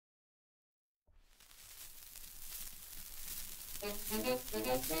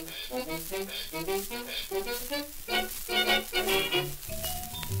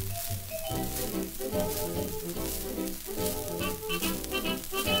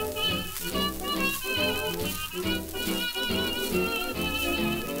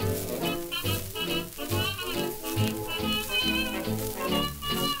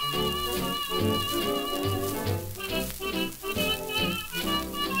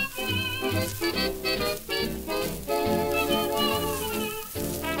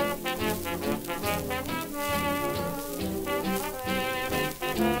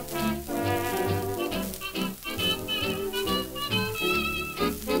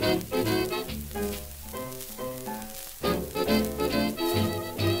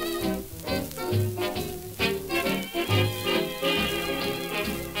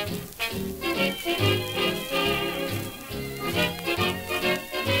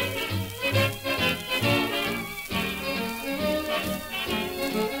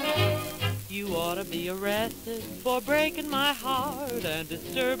You ought to be arrested for breaking my heart and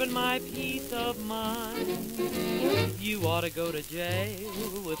disturbing my peace of mind. You ought to go to jail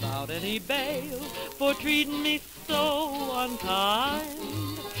without any bail for treating me so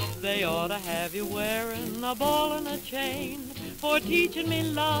unkind. They ought to have you wearing a ball and a chain for teaching me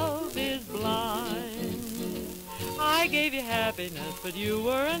love is blind. I gave you happiness, but you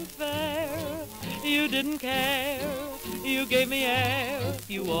weren't fair. You didn't care. You gave me air.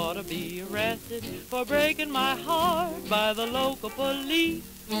 You ought to be arrested for breaking my heart by the local police,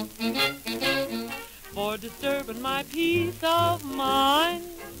 for disturbing my peace of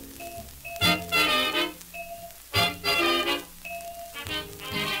mind.